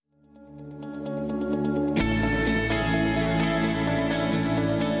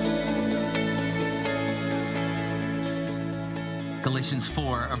Galatians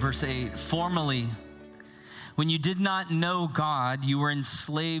 4, verse 8. Formerly, when you did not know God, you were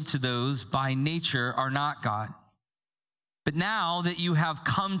enslaved to those by nature are not God. But now that you have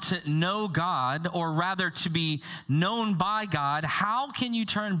come to know God, or rather to be known by God, how can you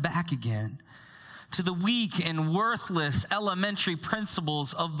turn back again to the weak and worthless elementary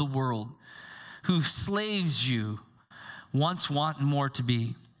principles of the world, whose slaves you once want more to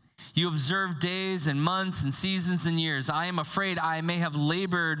be? You observe days and months and seasons and years. I am afraid I may have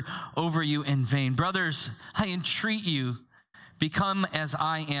labored over you in vain. Brothers, I entreat you, become as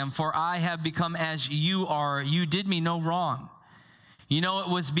I am, for I have become as you are. You did me no wrong. You know, it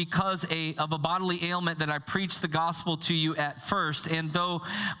was because of a bodily ailment that I preached the gospel to you at first. And though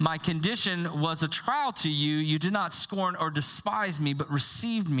my condition was a trial to you, you did not scorn or despise me, but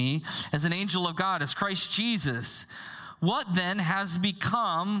received me as an angel of God, as Christ Jesus. What then has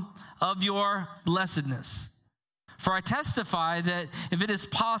become of your blessedness? For I testify that if it is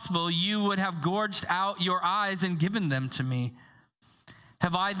possible, you would have gorged out your eyes and given them to me.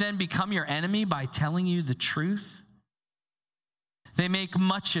 Have I then become your enemy by telling you the truth? They make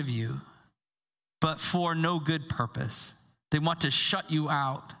much of you, but for no good purpose. They want to shut you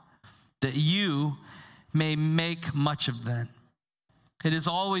out, that you may make much of them. It is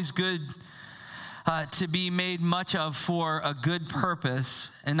always good to be made much of for a good purpose,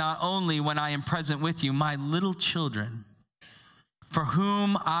 and not only when I am present with you, my little children, for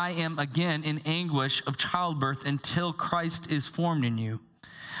whom I am again in anguish of childbirth until Christ is formed in you.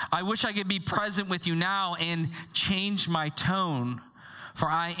 I wish I could be present with you now and change my tone, for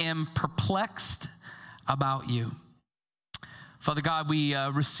I am perplexed about you. Father God, we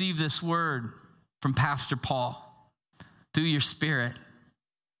receive this word from Pastor Paul through your Spirit.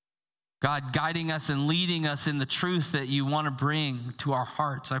 God, guiding us and leading us in the truth that you want to bring to our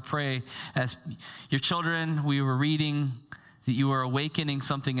hearts. I pray as your children, we were reading that you are awakening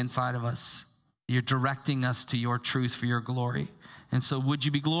something inside of us. You're directing us to your truth for your glory. And so would you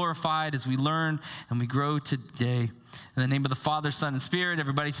be glorified as we learn and we grow today. In the name of the Father, Son, and Spirit,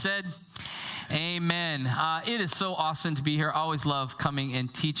 everybody said, amen. It is so awesome to be here. I always love coming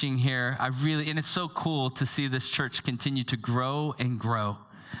and teaching here. And it's so cool to see this church continue to grow and grow.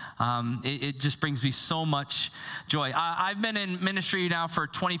 It just brings me so much joy. I've been in ministry now for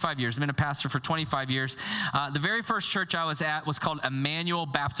 25 years. I've been a pastor for 25 years. The very first church I was at was called Emmanuel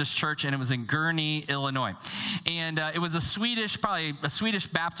Baptist Church, and it was in Gurnee, Illinois. And it was probably a Swedish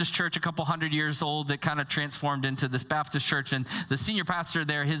Baptist church, a couple hundred years old, that kind of transformed into this Baptist church. And the senior pastor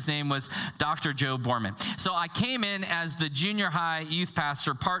there, his name was Dr. Joe Borman. So I came in as the junior high youth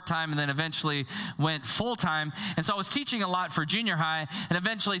pastor part-time, and then eventually went full-time. And so I was teaching a lot for junior high, and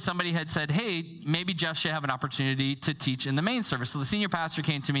eventually somebody had said, hey, maybe Jeff should have an opportunity to teach in the main service. So the senior pastor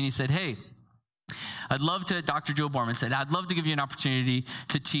came to me and he said, hey, Dr. Joe Borman said, I'd love to give you an opportunity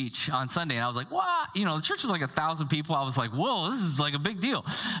to teach on Sunday. And I was like, what? You know, the church is like 1,000 people. I was like, whoa, this is like a big deal.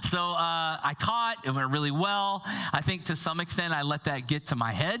 So I taught. It went really well. I think to some extent I let that get to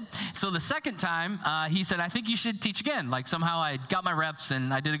my head. So the second time, he said, I think you should teach again. Like somehow I got my reps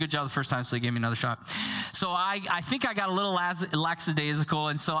and I did a good job the first time, so he gave me another shot. So I think I got a little lackadaisical,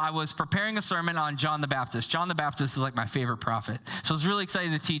 and so I was preparing a sermon on John the Baptist. John the Baptist is like my favorite prophet. So I was really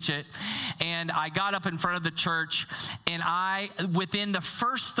excited to teach it. And I got up in front of the church, and within the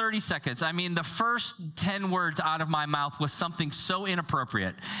first 30 seconds, the first 10 words out of my mouth was something so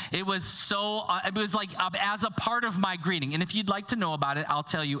inappropriate. It was like as a part of my greeting. And if you'd like to know about it, I'll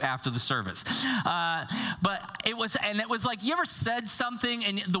tell you after the service. But it was like, you ever said something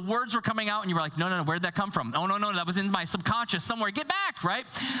and the words were coming out and you were like, no, where'd that come from? Oh, no, that was in my subconscious somewhere. Get back, right?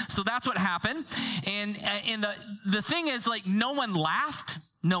 So that's what happened. And the thing is, like, no one laughed.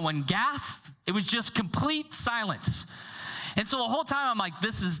 No one gasped. It was just complete silence. And so the whole time I'm like,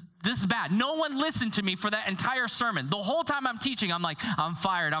 this is bad. No one listened to me for that entire sermon. The whole time I'm teaching, I'm like, I'm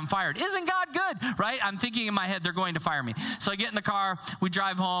fired. Isn't God good, right? I'm thinking in my head, they're going to fire me. So I get in the car, we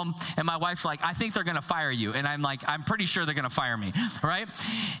drive home, and my wife's like, I think they're going to fire you. And I'm like, I'm pretty sure they're going to fire me, right?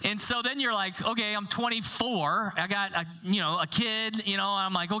 And so then you're like, okay, I'm 24. I got a kid, and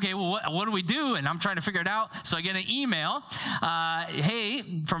I'm like, okay, well, what do we do? And I'm trying to figure it out. So I get an email, hey,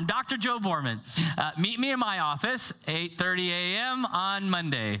 from Dr. Joe Borman, meet me in my office, 8:30 a.m. on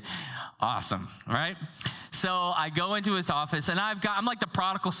Monday. Awesome, right? So I go into his office, and I'm like the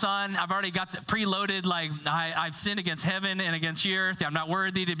prodigal son. I've already got the preloaded, like, I've sinned against heaven and against the earth. I'm not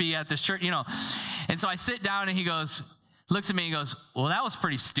worthy to be at this church, And so I sit down, and he looks at me and goes, well, that was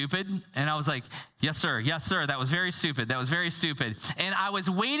pretty stupid. And I was like, yes, sir. That was very stupid. And I was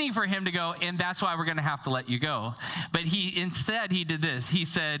waiting for him to go, and that's why we're going to have to let you go. But instead he did this. He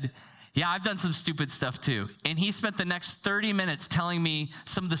said, Yeah, I've done some stupid stuff too. And he spent the next 30 minutes telling me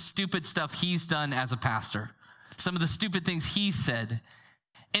some of the stupid stuff he's done as a pastor, some of the stupid things he said.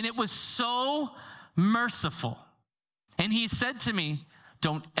 And it was so merciful. And he said to me,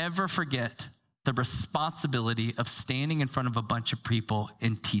 don't ever forget the responsibility of standing in front of a bunch of people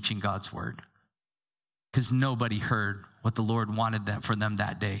and teaching God's word. Because nobody heard what the Lord wanted for them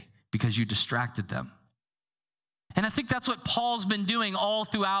that day because you distracted them. And I think that's what Paul's been doing all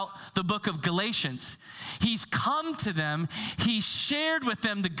throughout the book of Galatians. He's come to them. He shared with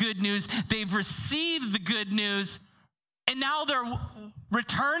them the good news. They've received the good news. And now they're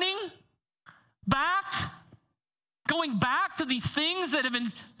returning back, going back to these things that have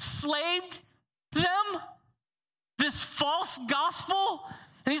enslaved them, this false gospel.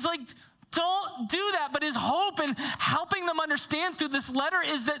 And he's like, don't do that. But his hope in helping them understand through this letter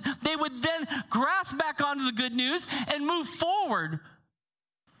is that they would then grasp back onto the good news and move forward.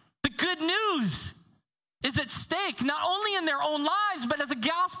 The good news is at stake, not only in their own lives, but as a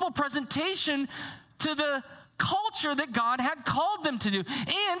gospel presentation to the culture that God had called them to do.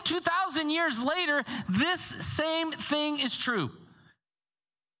 And 2,000 years later, this same thing is true.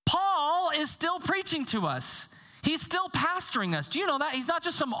 Paul is still preaching to us. He's still pastoring us. Do you know that? He's not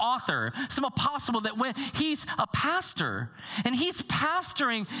just some author, some apostle that went. He's a pastor. And he's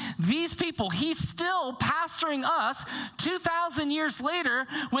pastoring these people. He's still pastoring us 2,000 years later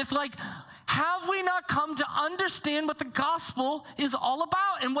with have we not come to understand what the gospel is all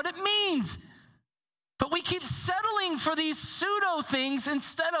about and what it means? But we keep settling for these pseudo things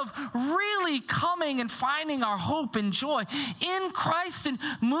instead of really coming and finding our hope and joy in Christ and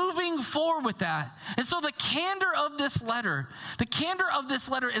moving forward with that. And so the candor of this letter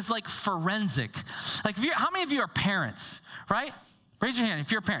is like forensic. Like how many of you are parents, right? Raise your hand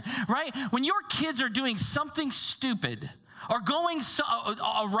if you're a parent, right? When your kids are doing something stupid or going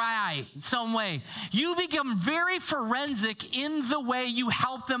awry some way, you become very forensic in the way you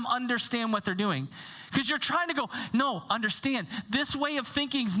help them understand what they're doing. Because you're trying to go, no, understand, this way of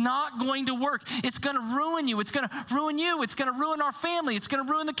thinking is not going to work. It's going to ruin you. It's going to ruin you. It's going to ruin our family. It's going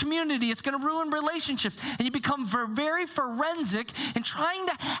to ruin the community. It's going to ruin relationships. And you become very forensic in trying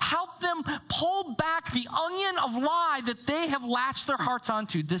to help them pull back the onion of lie that they have latched their hearts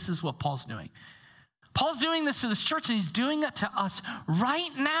onto. This is what Paul's doing. Paul's doing this to this church, and he's doing it to us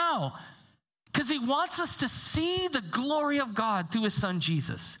right now because he wants us to see the glory of God through his son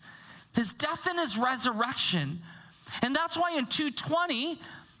Jesus. His death and his resurrection. And that's why in 2:20,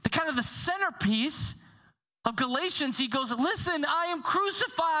 the centerpiece of Galatians, he goes, listen, I am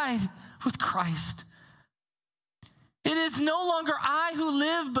crucified with Christ. It is no longer I who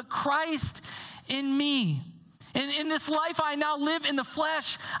live, but Christ in me. And in this life I now live in the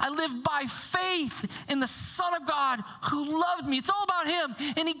flesh. I live by faith in the Son of God who loved me. It's all about him.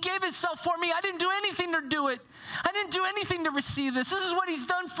 And he gave himself for me. I didn't do anything to do it. I didn't do anything to receive this. This is what he's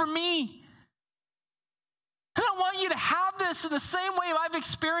done for me. And I want you to have this in the same way I've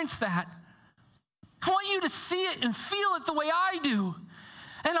experienced that. I want you to see it and feel it the way I do.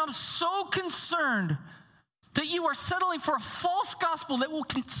 And I'm so concerned that you are settling for a false gospel that will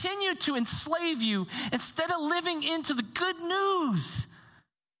continue to enslave you instead of living into the good news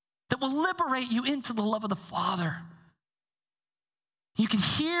that will liberate you into the love of the Father. You can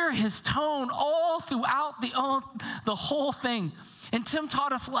hear his tone all throughout the whole thing. And Tim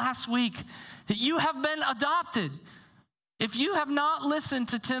taught us last week that you have been adopted. If you have not listened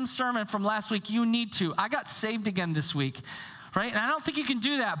to Tim's sermon from last week, you need to. I got saved again this week, right? And I don't think you can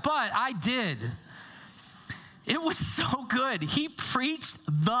do that, but I did. It was so good. He preached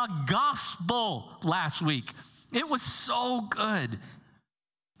the gospel last week. It was so good.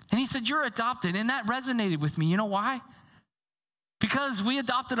 And he said, you're adopted. And that resonated with me. You know why? Because we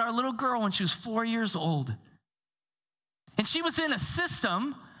adopted our little girl when she was 4 years old. And she was in a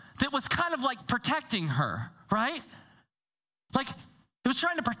system that was kind of like protecting her, right? Like it was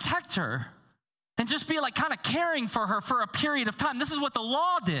trying to protect her and just be like kind of caring for her for a period of time. This is what the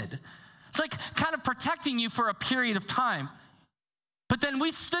law did. It's like kind of protecting you for a period of time. But then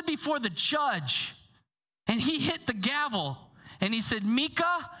we stood before the judge and he hit the gavel and he said,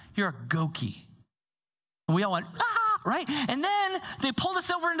 Mika, you're a Goki. And we all went, ah, right? And then they pulled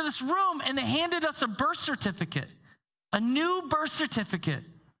us over into this room and they handed us a birth certificate, a new birth certificate.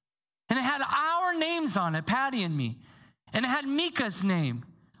 And it had our names on it, Patty and me. And it had Mika's name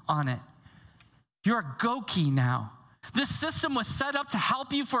on it. You're a Goki now. This system was set up to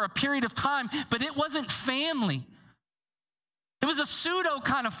help you for a period of time, but it wasn't family. It was a pseudo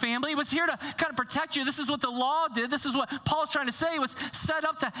kind of family. It was here to kind of protect you. This is what the law did. This is what Paul's trying to say. It was set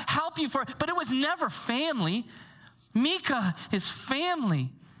up to help you but it was never family. Mika is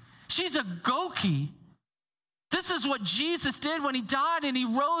family. She's a Goki. This is what Jesus did when he died and he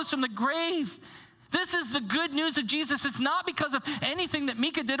rose from the grave. This is the good news of Jesus. It's not because of anything that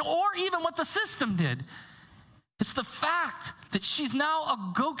Mika did or even what the system did. It's the fact that she's now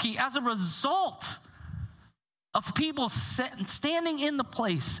a Goki as a result of people standing in the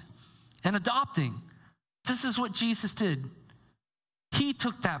place and adopting. This is what Jesus did. He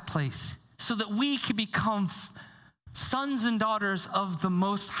took that place so that we could become sons and daughters of the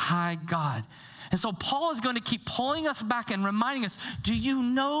Most High God. And so Paul is going to keep pulling us back and reminding us, do you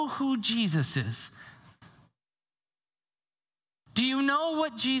know who Jesus is? Do you know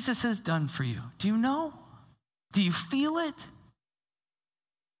what Jesus has done for you? Do you know? Do you feel it?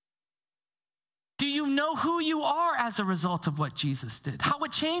 Do you know who you are as a result of what Jesus did? How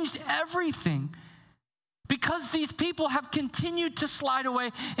it changed everything. Because these people have continued to slide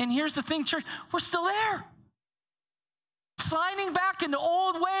away. And here's the thing, church, we're still there. Sliding back into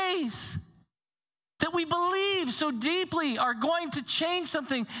old ways that we believe so deeply are going to change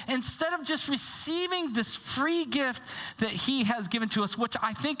something instead of just receiving this free gift that he has given to us, which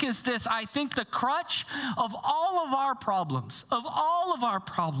I think is this. I think the crutch of all of our problems,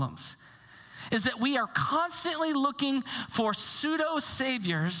 is that we are constantly looking for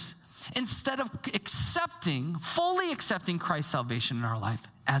pseudo-saviors instead of fully accepting Christ's salvation in our life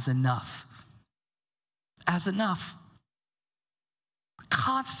as enough. As enough.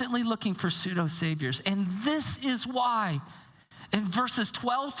 Constantly looking for pseudo-saviors. And this is why in verses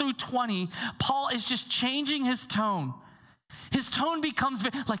 12 through 20, Paul is just changing his tone. His tone becomes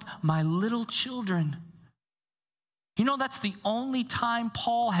like, my little children. You know, that's the only time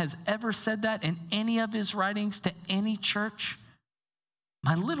Paul has ever said that in any of his writings to any church.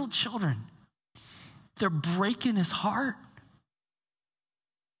 My little children. They're breaking his heart.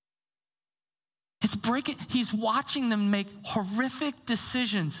 It's breaking. He's watching them make horrific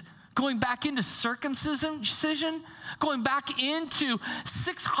decisions, going back into circumcision, going back into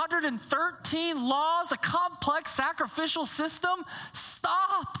 613 laws, a complex sacrificial system.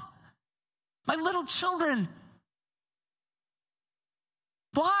 Stop. My little children.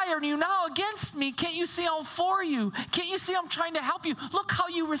 Why are you now against me? Can't you see I'm for you? Can't you see I'm trying to help you? Look how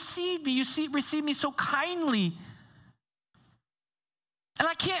you received me. You receive me so kindly. And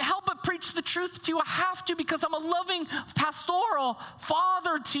I can't help but preach the truth to you. I have to because I'm a loving pastoral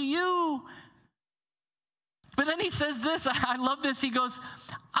father to you. But then he says this, I love this. He goes,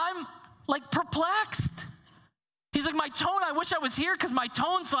 I'm like perplexed. He's like, my tone, I wish I was here because my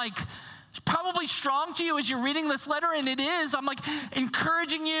tone's like probably strong to you as you're reading this letter, and it is. I'm like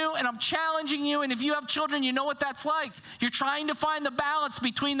encouraging you and I'm challenging you, and if you have children, you know what that's like. You're trying to find the balance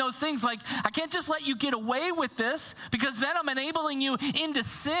between those things. Like, I can't just let you get away with this because then I'm enabling you into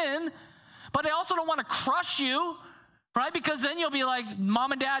sin, but I also don't want to crush you, right? Because then you'll be like,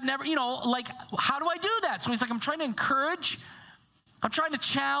 mom and dad never, like, how do I do that? So he's like, I'm trying to encourage, I'm trying to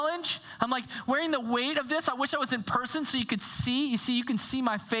challenge. I'm like wearing the weight of this. I wish I was in person so you could see. You see, you can see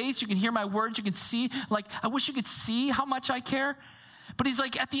my face. You can hear my words. You can see. Like, I wish you could see how much I care. But he's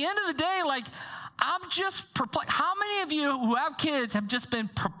like, at the end of the day, like, I'm just perplexed. How many of you who have kids have just been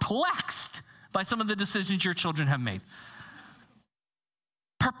perplexed by some of the decisions your children have made?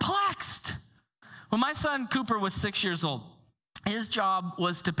 Perplexed. When my son Cooper was 6 years old, his job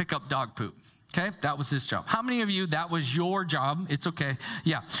was to pick up dog poop. Okay, that was his job. How many of you, that was your job? It's okay.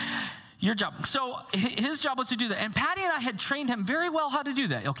 Yeah, your job. So his job was to do that. And Patty and I had trained him very well how to do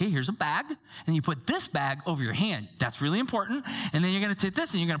that. Okay, here's a bag, and you put this bag over your hand. That's really important. And then you're going to take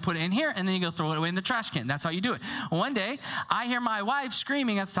this, and you're going to put it in here, and then you're going to throw it away in the trash can. That's how you do it. One day, I hear my wife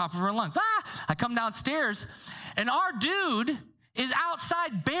screaming at the top of her lungs. Ah! I come downstairs, and our dude is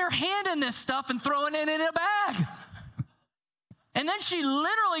outside barehanding this stuff and throwing it in a bag. And then she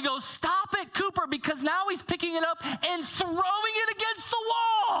literally goes, stop it, Cooper, because now he's picking it up and throwing it against the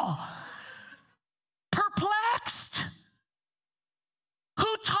wall. Perplexed.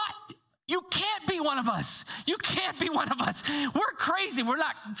 Who taught? You can't be one of us. You can't be one of us. We're crazy. We're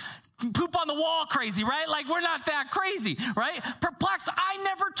not poop on the wall crazy, right? Like, we're not that crazy, right? Perplexed. I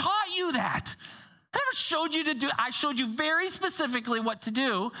never taught you that. I never showed you to do. I showed you very specifically what to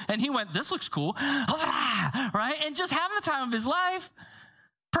do. And he went, this looks cool. Right? And just having the time of his life.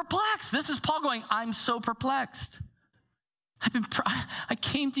 Perplexed. This is Paul going, I'm so perplexed. I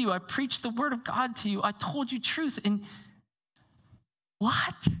came to you. I preached the word of God to you. I told you truth. And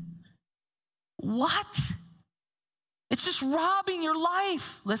what? What? It's just robbing your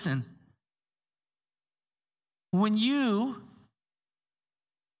life. Listen. When you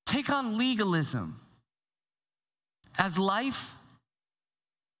take on legalism as life,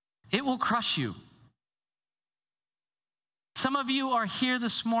 it will crush you. Some of you are here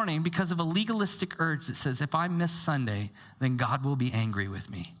this morning because of a legalistic urge that says, if I miss Sunday, then God will be angry with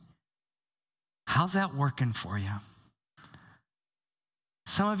me. How's that working for you?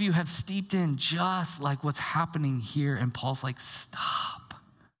 Some of you have steeped in just like what's happening here, and Paul's like, stop.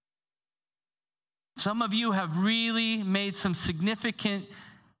 Some of you have really made some significant,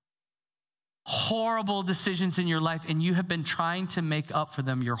 horrible decisions in your life, and you have been trying to make up for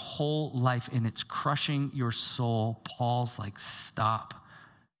them your whole life, and it's crushing your soul. Paul's like, stop.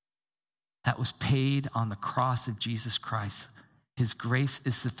 That was paid on the cross of Jesus Christ. His grace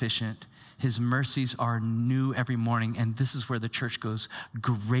is sufficient. His mercies are new every morning. And this is where the church goes,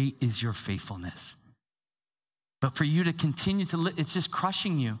 great is your faithfulness. But for you to continue to live, it's just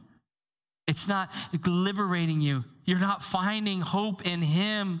crushing you. It's not liberating you. You're not finding hope in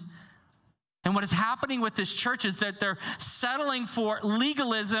him. And what is happening with this church is that they're settling for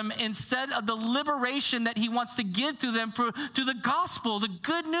legalism instead of the liberation that he wants to give to them through the gospel, the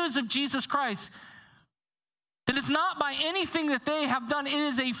good news of Jesus Christ. That it's not by anything that they have done. It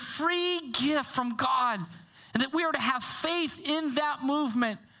is a free gift from God. And that we are to have faith in that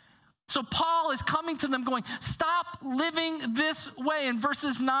movement. So Paul is coming to them going, stop living this way. In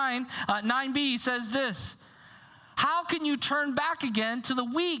verses 9b, he says this, how can you turn back again to the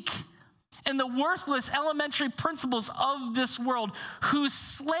weak and the worthless elementary principles of this world, whose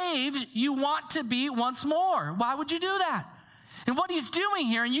slaves you want to be once more? Why would you do that? And what he's doing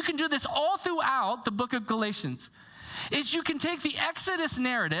here, and you can do this all throughout the book of Galatians, is you can take the Exodus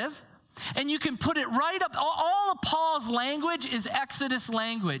narrative and you can put it right up. All of Paul's language is Exodus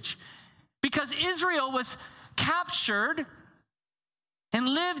language because Israel was captured and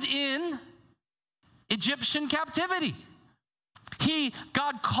lived in Egyptian captivity.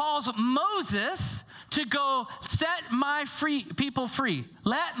 God calls Moses to go set my people free.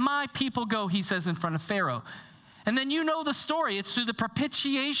 Let my people go, he says in front of Pharaoh. And then you know the story. It's through the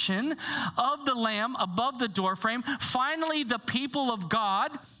propitiation of the lamb above the doorframe. Finally, the people of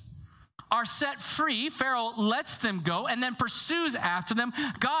God are set free. Pharaoh lets them go and then pursues after them.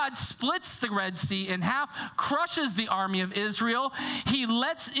 God splits the Red Sea in half, crushes the army of Israel. He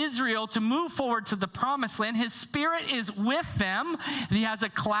lets Israel to move forward to the promised land. His spirit is with them. He has a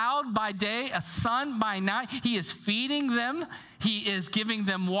cloud by day, a sun by night. He is feeding them. He is giving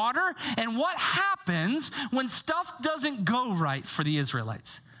them water. And what happens when stuff doesn't go right for the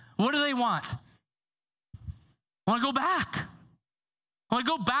Israelites? What do they want? Want to go back. I want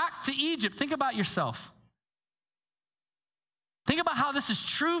to go back to Egypt. Think about yourself. Think about how this is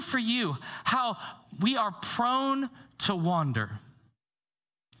true for you, how we are prone to wander.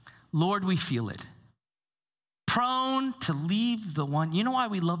 Lord, we feel it. Prone to leave the one. You know why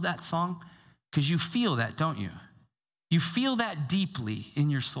we love that song? Because you feel that, don't you? You feel that deeply in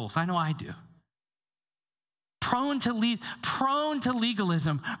your souls. I know I do. Prone to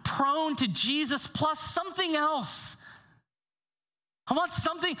legalism, prone to Jesus plus something else. I want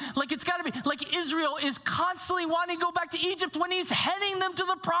something, like it's got to be, like Israel is constantly wanting to go back to Egypt when he's heading them to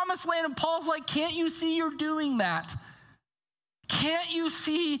the promised land. And Paul's like, can't you see you're doing that? Can't you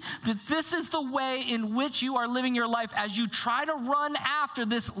see that this is the way in which you are living your life as you try to run after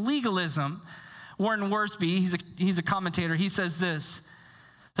this legalism? Warren Wiersbe, he's a commentator, he says this,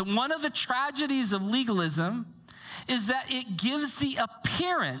 that one of the tragedies of legalism is that it gives the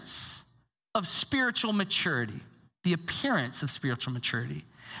appearance of spiritual maturity. The appearance of spiritual maturity,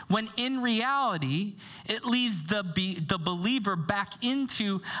 when in reality, it leads the believer back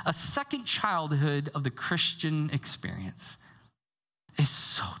into a second childhood of the Christian experience. It's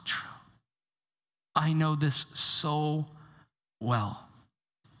so true. I know this so well.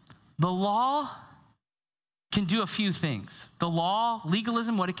 The law can do a few things. The law,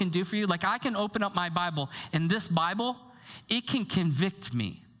 legalism, what it can do for you, like I can open up my Bible, and this Bible, it can convict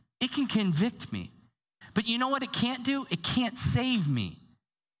me. It can convict me. But you know what it can't do? It can't save me.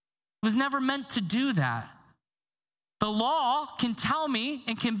 It was never meant to do that. The law can tell me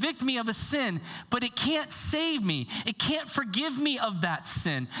and convict me of a sin, but it can't save me. It can't forgive me of that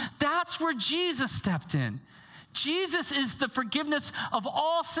sin. That's where Jesus stepped in. Jesus is the forgiveness of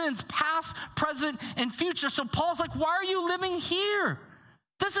all sins, past, present, and future. So Paul's like, why are you living here?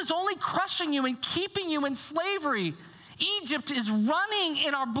 This is only crushing you and keeping you in slavery. Egypt is running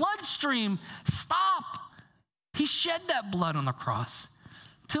in our bloodstream. Stop. He shed that blood on the cross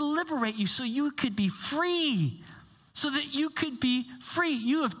to liberate you so you could be free. So that you could be free.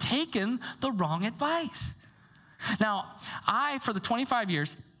 You have taken the wrong advice. Now, for the 25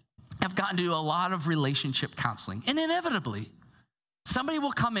 years, have gotten to do a lot of relationship counseling. And inevitably, somebody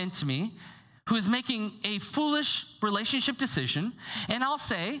will come into me who is making a foolish relationship decision, and I'll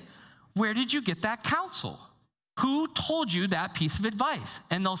say, where did you get that counsel? who told you that piece of advice?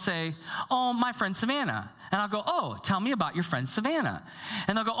 And they'll say, oh, my friend Savannah. And I'll go, oh, tell me about your friend Savannah.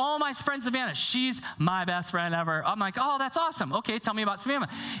 And they'll go, oh, my friend Savannah, she's my best friend ever. I'm like, oh, that's awesome. Okay, tell me about Savannah.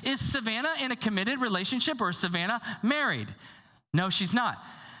 Is Savannah in a committed relationship or is Savannah married? No, she's not.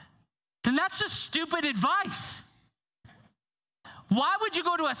 Then that's just stupid advice. Why would you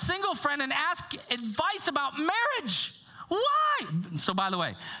go to a single friend and ask advice about marriage? Why? So by the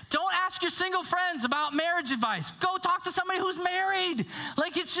way, don't ask your single friends about marriage advice. Go talk to somebody who's married.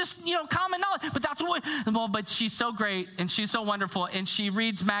 Like it's just, common knowledge. But that's what, but she's so great and she's so wonderful and she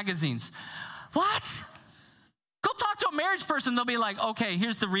reads magazines. What? Go talk to a marriage person. They'll be like, okay,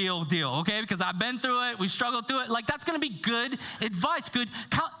 here's the real deal, okay? Because I've been through it. We struggled through it. Like that's going to be good advice, good,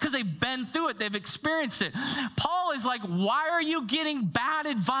 because they've been through it. They've experienced it. Paul is like, why are you getting bad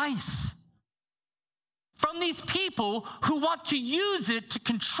advice from these people who want to use it to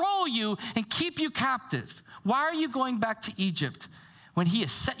control you and keep you captive? Why are you going back to Egypt when he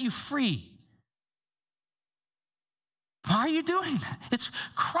has set you free? Why are you doing that? It's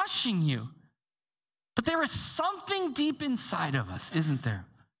crushing you. But there is something deep inside of us, isn't there?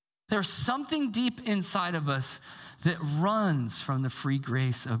 There's something deep inside of us that runs from the free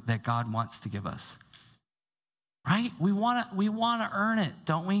grace that God wants to give us. Right? We want to earn it,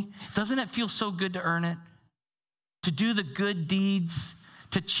 don't we? Doesn't it feel so good to earn it? To do the good deeds,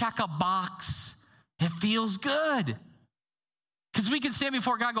 to check a box. It feels good. Because we can stand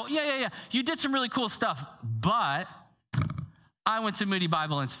before God and go, yeah, you did some really cool stuff, but I went to Moody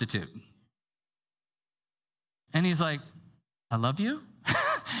Bible Institute. And he's like, I love you?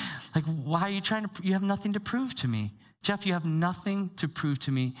 Like, why are you you have nothing to prove to me. Jeff, you have nothing to prove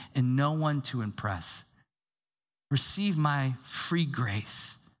to me and no one to impress. Receive my free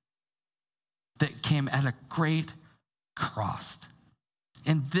grace that came at a great cost.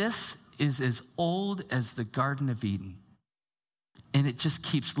 And this is as old as the Garden of Eden. And it just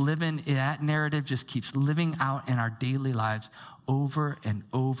keeps living, that narrative just keeps living out in our daily lives over and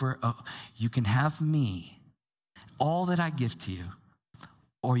over. You can have me, all that I give to you,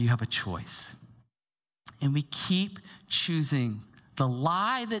 or you have a choice. And we keep choosing the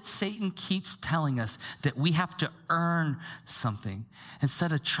lie that Satan keeps telling us that we have to earn something.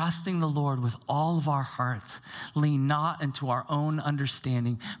 Instead of trusting the Lord with all of our hearts, lean not into our own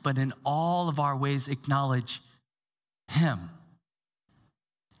understanding, but in all of our ways acknowledge him.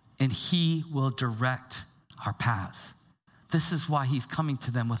 And he will direct our paths. This is why he's coming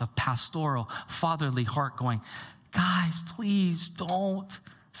to them with a pastoral, fatherly heart going, guys, please don't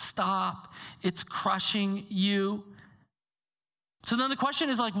stop. It's crushing you. So then the question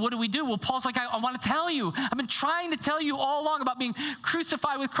is like, what do we do? Well, Paul's like, I want to tell you. I've been trying to tell you all along about being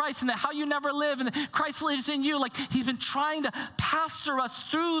crucified with Christ and that how you never live and that Christ lives in you. Like he's been trying to pastor us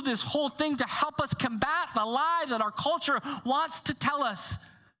through this whole thing to help us combat the lie that our culture wants to tell us.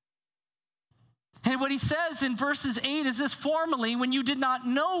 And what he says in verses 8 is this: formerly, when you did not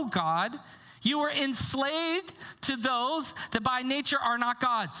know God, you were enslaved to those that by nature are not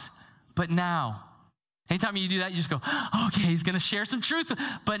God's. But now, anytime you do that, you just go, okay, he's going to share some truth.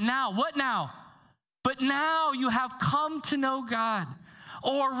 But now, what now? But now you have come to know God,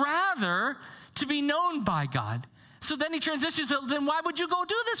 or rather, to be known by God. So then he transitions, then why would you go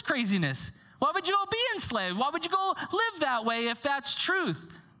do this craziness? Why would you go be enslaved? Why would you go live that way if that's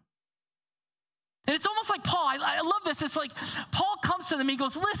truth? And it's almost like Paul, I love this. It's like Paul comes to them, he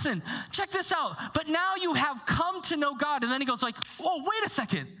goes, listen, check this out. But now you have come to know God. And then he goes like, oh, wait a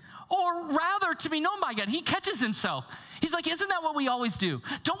second. Or rather, to be known by God. He catches himself. He's like, isn't that what we always do?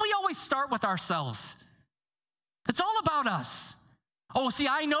 Don't we always start with ourselves? It's all about us. Oh, see,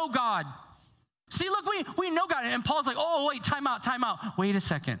 I know God. See, look, we know God. And Paul's like, oh, wait, time out. Wait a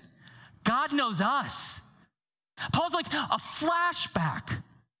second. God knows us. Paul's like a flashback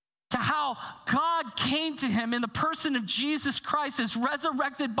to how God came to him in the person of Jesus Christ, his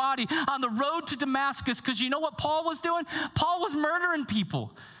resurrected body on the road to Damascus. Because you know what Paul was doing? Paul was murdering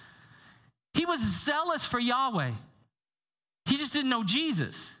people. He was zealous for Yahweh. He just didn't know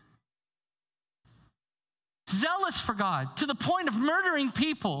Jesus. Zealous for God to the point of murdering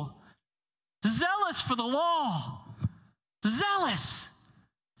people. Zealous for the law. Zealous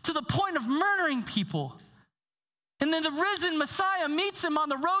to the point of murdering people. And then the risen Messiah meets him on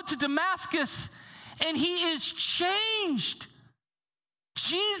the road to Damascus, and he is changed.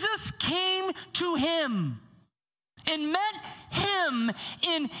 Jesus came to him and met him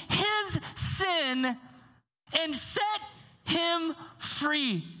in his sin and set him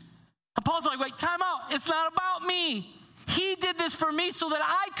free. And Paul's like, wait, time out. It's not about me. He did this for me so that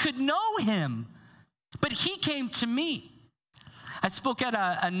I could know him. But he came to me. I spoke at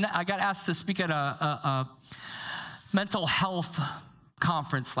I got asked to speak at mental health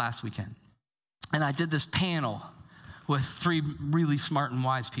conference last weekend. And I did this panel with 3 really smart and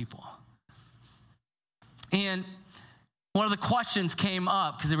wise people. And one of the questions came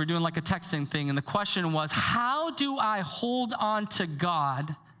up because they were doing like a texting thing. And the question was, how do I hold on to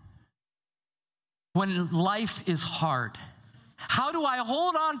God when life is hard? How do I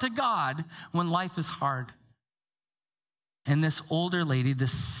hold on to God when life is hard? And this older lady,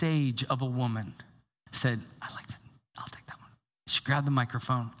 this sage of a woman, said, I'll take that one. She grabbed the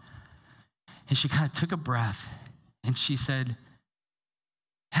microphone and she kind of took a breath and she said,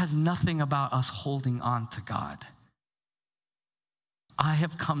 it has nothing about us holding on to God. I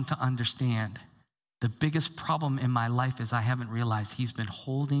have come to understand the biggest problem in my life is I haven't realized he's been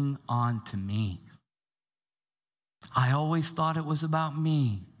holding on to me. I always thought it was about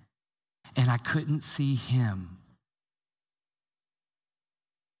me, and I couldn't see him.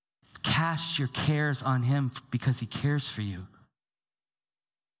 Cast your cares on him because he cares for you.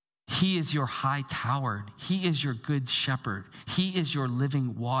 He is your high tower. He is your good shepherd. He is your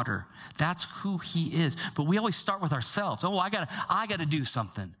living water. That's who he is. But we always start with ourselves. Oh, I gotta do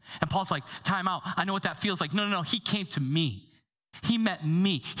something. And Paul's like, time out. I know what that feels like. No. He came to me. He met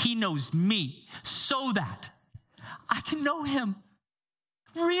me. He knows me so that I can know him,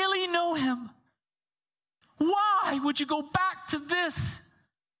 really know him. Why would you go back to this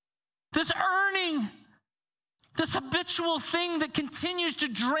earning, this habitual thing that continues to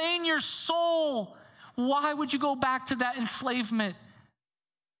drain your soul? Why would you go back to that enslavement?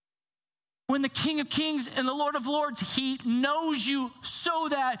 When the King of Kings and the Lord of Lords, he knows you so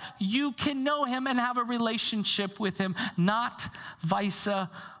that you can know him and have a relationship with him, not vice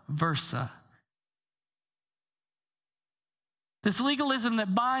versa. This legalism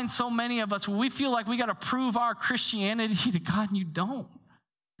that binds so many of us, where we feel like we got to prove our Christianity to God, and you don't.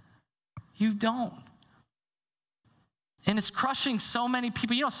 You don't. And it's crushing so many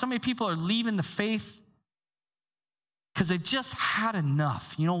people. You know, so many people are leaving the faith because they've just had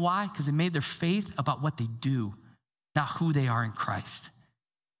enough. You know why? Because they made their faith about what they do, not who they are in Christ.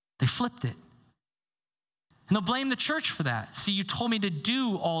 They flipped it. And they'll blame the church for that. See, you told me to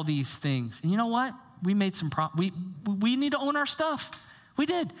do all these things. And you know what? We made some we need to own our stuff. We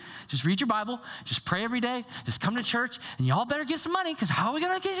did. Just read your Bible. Just pray every day. Just come to church. And y'all better get some money because how are we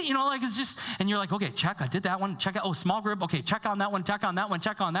going to get it? You know, like it's just, and you're like, okay, check. I did that one. Check out. Oh, small group. Okay, check on that one. Check on that one.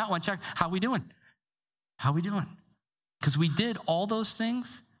 Check on that one. Check. How we doing? How we doing? Because we did all those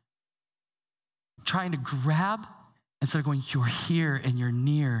things trying to grab instead of going, you're here and you're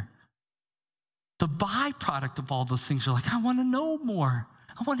near. The byproduct of all those things are like, I want to know more.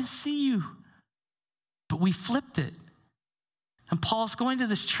 I want to see you. But we flipped it. And Paul's going to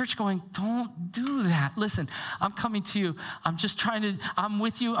this church going, don't do that. Listen, I'm coming to you. I'm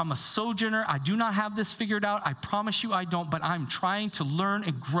with you. I'm a sojourner. I do not have this figured out. I promise you I don't, but I'm trying to learn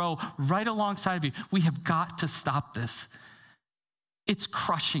and grow right alongside of you. We have got to stop this. It's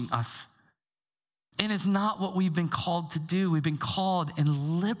crushing us. And it's not what we've been called to do. We've been called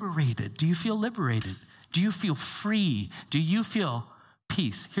and liberated. Do you feel liberated? Do you feel free? Do you feel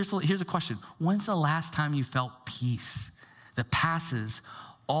peace? Here's a question. When's the last time you felt peace that passes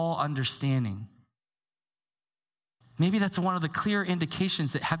all understanding? Maybe that's one of the clear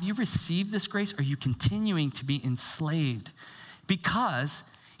indications that have you received this grace? Or are you continuing to be enslaved? Because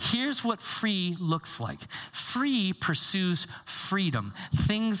here's what free looks like. Free pursues freedom,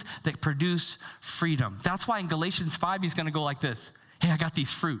 things that produce freedom. That's why in Galatians 5, he's going to go like this. Hey, I got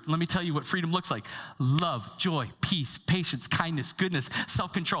these fruit. Let me tell you what freedom looks like. Love, joy, peace, patience, kindness, goodness,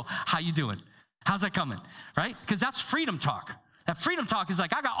 self-control. How you doing? How's that coming, right? Because that's freedom talk. That freedom talk is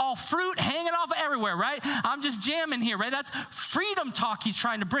like, I got all fruit hanging off everywhere, right? I'm just jamming here, right? That's freedom talk he's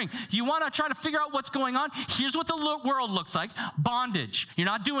trying to bring. You want to try to figure out what's going on? Here's what the world looks like. Bondage. You're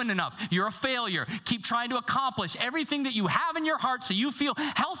not doing enough. You're a failure. Keep trying to accomplish everything that you have in your heart so you feel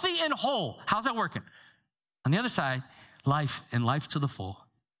healthy and whole. How's that working? On the other side, life and life to the full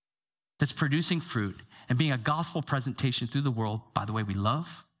that's producing fruit and being a gospel presentation through the world by the way we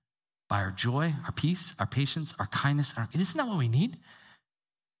love, by our joy, our peace, our patience, our kindness. Isn't that what we need?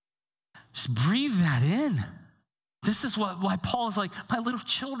 Just breathe that in. This is why Paul is like, my little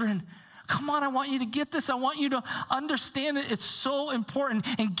children, come on, I want you to get this. I want you to understand it. It's so important.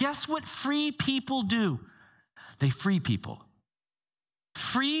 And guess what free people do? They free people.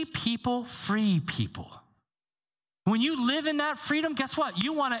 Free people free people. When you live in that freedom, guess what?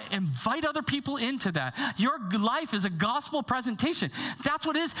 You want to invite other people into that. Your life is a gospel presentation. That's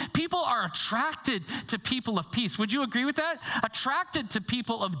what it is. People are attracted to people of peace. Would you agree with that? Attracted to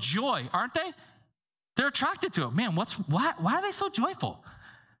people of joy, aren't they? They're attracted to it. Man, why are they so joyful?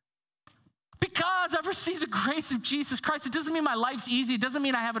 Because I've received the grace of Jesus Christ. It doesn't mean my life's easy. It doesn't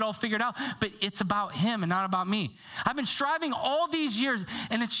mean I have it all figured out, but it's about him and not about me. I've been striving all these years,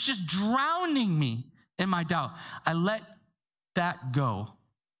 and it's just drowning me in my doubt. I let that go.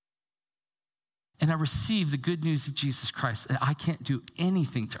 And I received the good news of Jesus Christ, that I can't do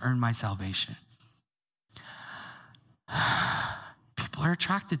anything to earn my salvation. People are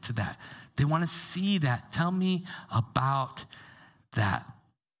attracted to that. They want to see that. Tell me about that.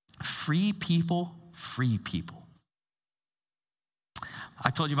 Free people, free people. I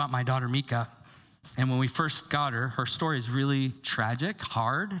told you about my daughter, Mika. And when we first got her, her story is really tragic,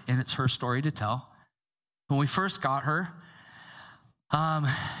 hard, and it's her story to tell. When we first got her,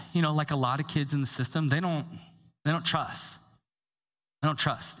 like a lot of kids in the system, they don't trust. They don't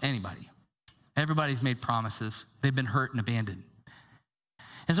trust anybody. Everybody's made promises. They've been hurt and abandoned.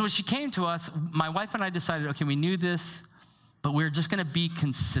 And so when she came to us, my wife and I decided, okay, we knew this, but we're just going to be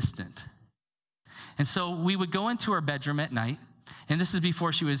consistent. And so we would go into her bedroom at night, and this is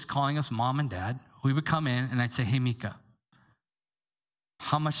before she was calling us mom and dad. We would come in, and I'd say, hey, Mika,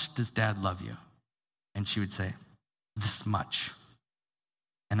 how much does dad love you? And she would say, this much.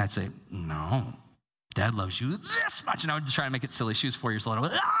 And I'd say, no, dad loves you this much. And I would try to make it silly. She was 4 years old. I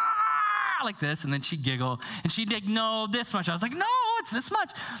would, like this, and then she'd giggle, and she'd like, no, this much. I was like, no, it's this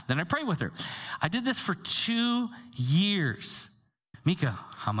much. Then I pray with her. I did this for 2 years. Mika,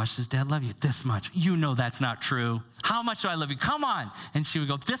 how much does dad love you? This much. You know that's not true. How much do I love you? Come on. And she would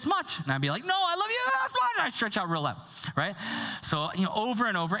go, this much. And I'd be like, no, I love you this much. And I'd stretch out real loud, right? So, over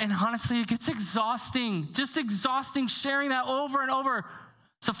and over. And honestly, it gets exhausting, just exhausting sharing that over and over.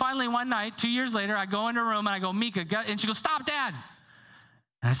 So finally one night, 2 years later, I go into her room and I go, Mika, and she goes, stop, Dad.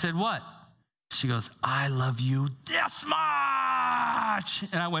 And I said, what? She goes, I love you this much.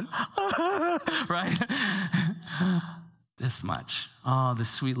 And I went, right? This much. Oh, this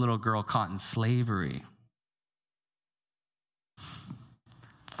sweet little girl caught in slavery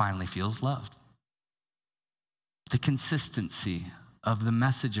finally feels loved. The consistency of the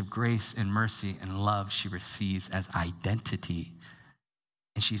message of grace and mercy and love she receives as identity,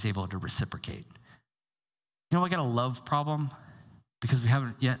 and she's able to reciprocate. You know, I got a love problem because we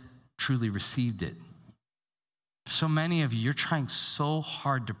haven't yet truly received it. So many of you, you're trying so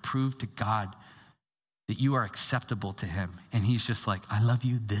hard to prove to God that you are acceptable to him. And he's just like, I love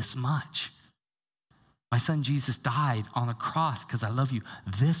you this much. My son Jesus died on the cross because I love you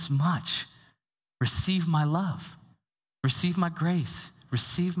this much. Receive my love. Receive my grace.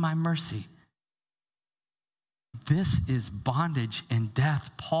 Receive my mercy. This is bondage and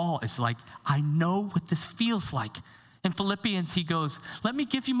death. Paul is like, I know what this feels like. In Philippians, he goes, let me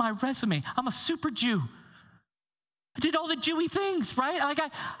give you my resume. I'm a super Jew. I did all the Jewy things, right? Like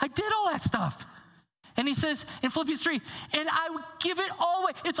I did all that stuff. And he says in Philippians 3, and I would give it all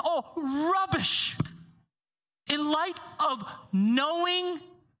away. It's all rubbish in light of knowing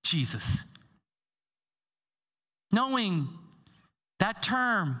Jesus. Knowing, that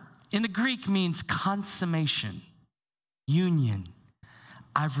term in the Greek means consummation, union.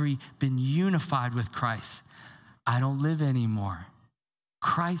 I've been unified with Christ. I don't live anymore.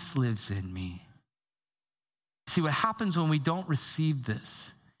 Christ lives in me. See, what happens when we don't receive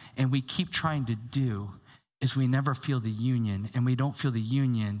this and we keep trying to do is we never feel the union, and we don't feel the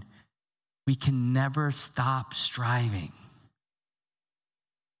union, we can never stop striving.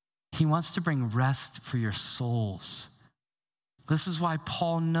 He wants to bring rest for your souls. This is why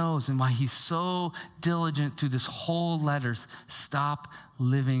Paul knows and why he's so diligent through this whole letter. Stop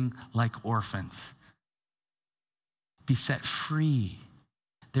living like orphans. Be set free.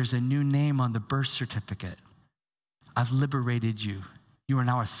 There's a new name on the birth certificate. I've liberated you. You are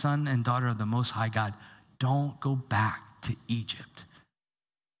now a son and daughter of the Most High God. Don't go back to Egypt.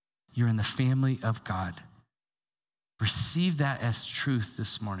 You're in the family of God. Receive that as truth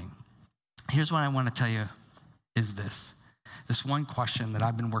this morning. Here's what I want to tell you is this one question that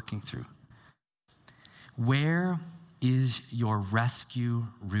I've been working through. Where is your rescue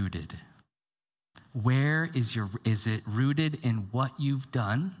rooted? Where is it rooted in what you've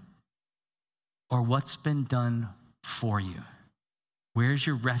done or what's been done for you? Where's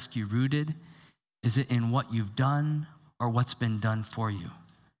your rescue rooted? Is it in what you've done or what's been done for you?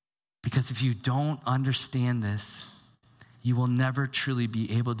 Because if you don't understand this, you will never truly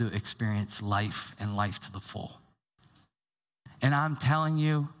be able to experience life and life to the full. And I'm telling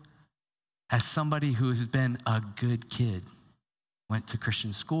you, as somebody who has been a good kid, went to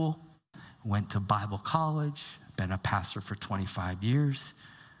Christian school, went to Bible college, been a pastor for 25 years,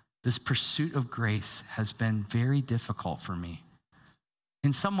 this pursuit of grace has been very difficult for me.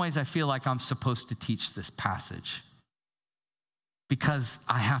 In some ways, I feel like I'm supposed to teach this passage. because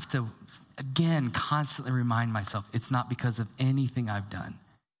I have to, again, constantly remind myself, it's not because of anything I've done.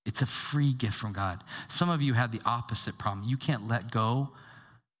 It's a free gift from God. Some of you have the opposite problem. You can't let go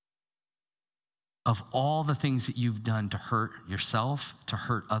of all the things that you've done to hurt yourself, to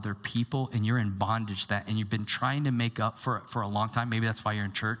hurt other people, and you're in bondage to that, and you've been trying to make up for a long time. Maybe that's why you're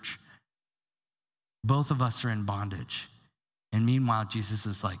in church. Both of us are in bondage. And meanwhile, Jesus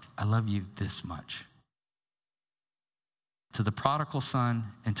is like, I love you this much. To the prodigal son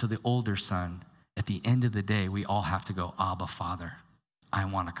and to the older son, at the end of the day, we all have to go, Abba, Father, I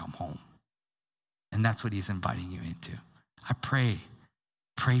want to come home. And that's what he's inviting you into. I pray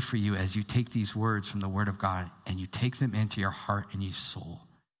for you as you take these words from the word of God and you take them into your heart and your soul.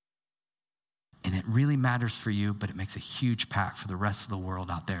 And it really matters for you, but it makes a huge impact for the rest of the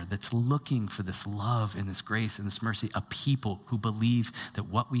world out there that's looking for this love and this grace and this mercy, a people who believe that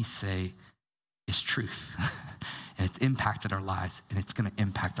what we say is truth. And it's impacted our lives, and it's going to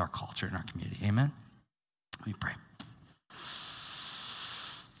impact our culture and our community. Amen? Let me pray.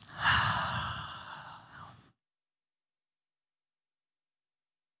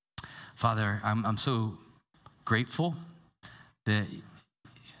 Father, I'm so grateful that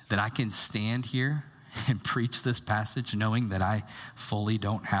I can stand here and preach this passage knowing that I fully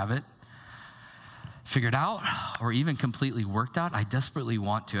don't have it figured out or even completely worked out. I desperately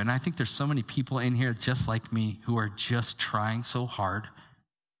want to. And I think there's so many people in here just like me who are just trying so hard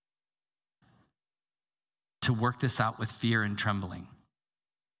to work this out with fear and trembling.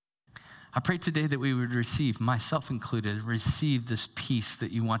 I pray today that we would receive, myself included, receive this peace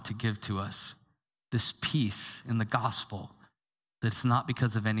that you want to give to us, this peace in the gospel, that it's not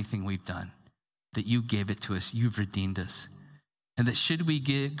because of anything we've done, that you gave it to us, you've redeemed us. And that should we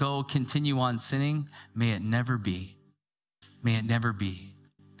continue on sinning, may it never be. May it never be.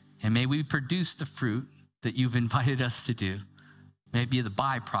 And may we produce the fruit that you've invited us to do. May it be the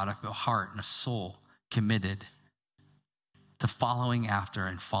byproduct of a heart and a soul committed to following after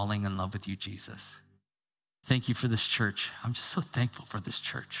and falling in love with you, Jesus. Thank you for this church. I'm just so thankful for this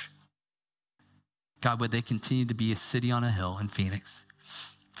church. God, would they continue to be a city on a hill in Phoenix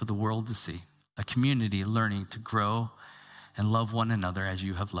for the world to see, a community learning to grow and love one another as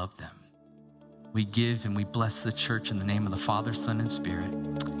you have loved them. We give and we bless the church in the name of the Father, Son, and Spirit.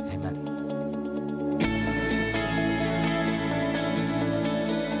 Amen.